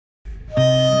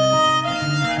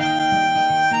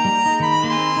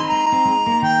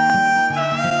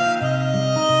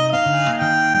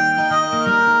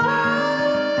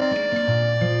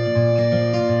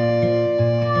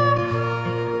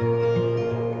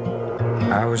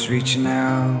I was reaching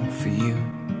out for you,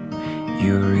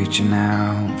 you were reaching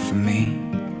out for me,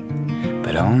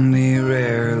 but only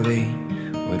rarely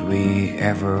would we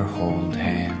ever hold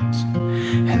hands.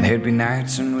 And there'd be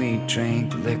nights when we'd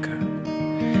drink liquor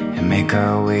and make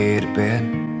our way to bed,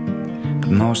 but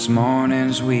most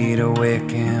mornings we'd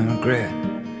awake and regret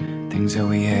things that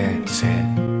we had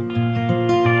said.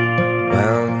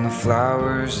 Well, the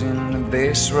flowers in the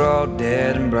vase were all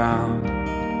dead and brown,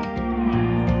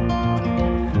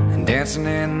 and dancing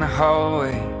in the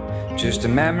hallway, just a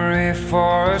memory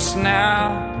for us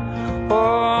now.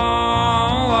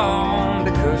 Oh,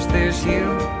 because there's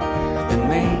you and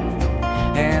me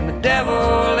and the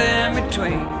devil in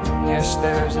between. Yes,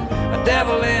 there's a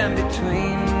devil in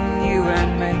between you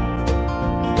and me.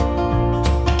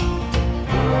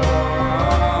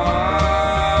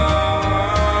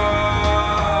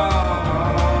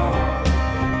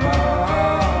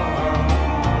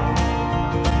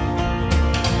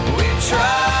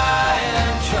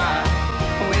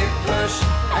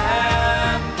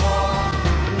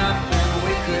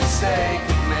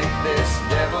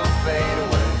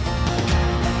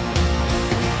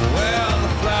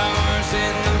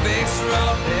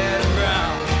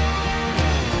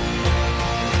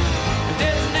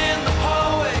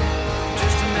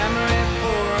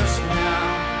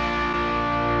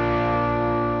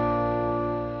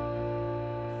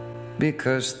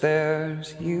 Because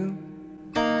there's you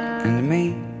and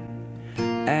me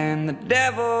and the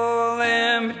devil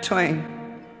in between.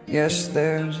 Yes,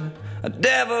 there's a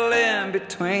devil in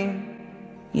between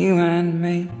you and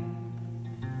me,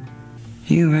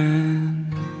 you and me.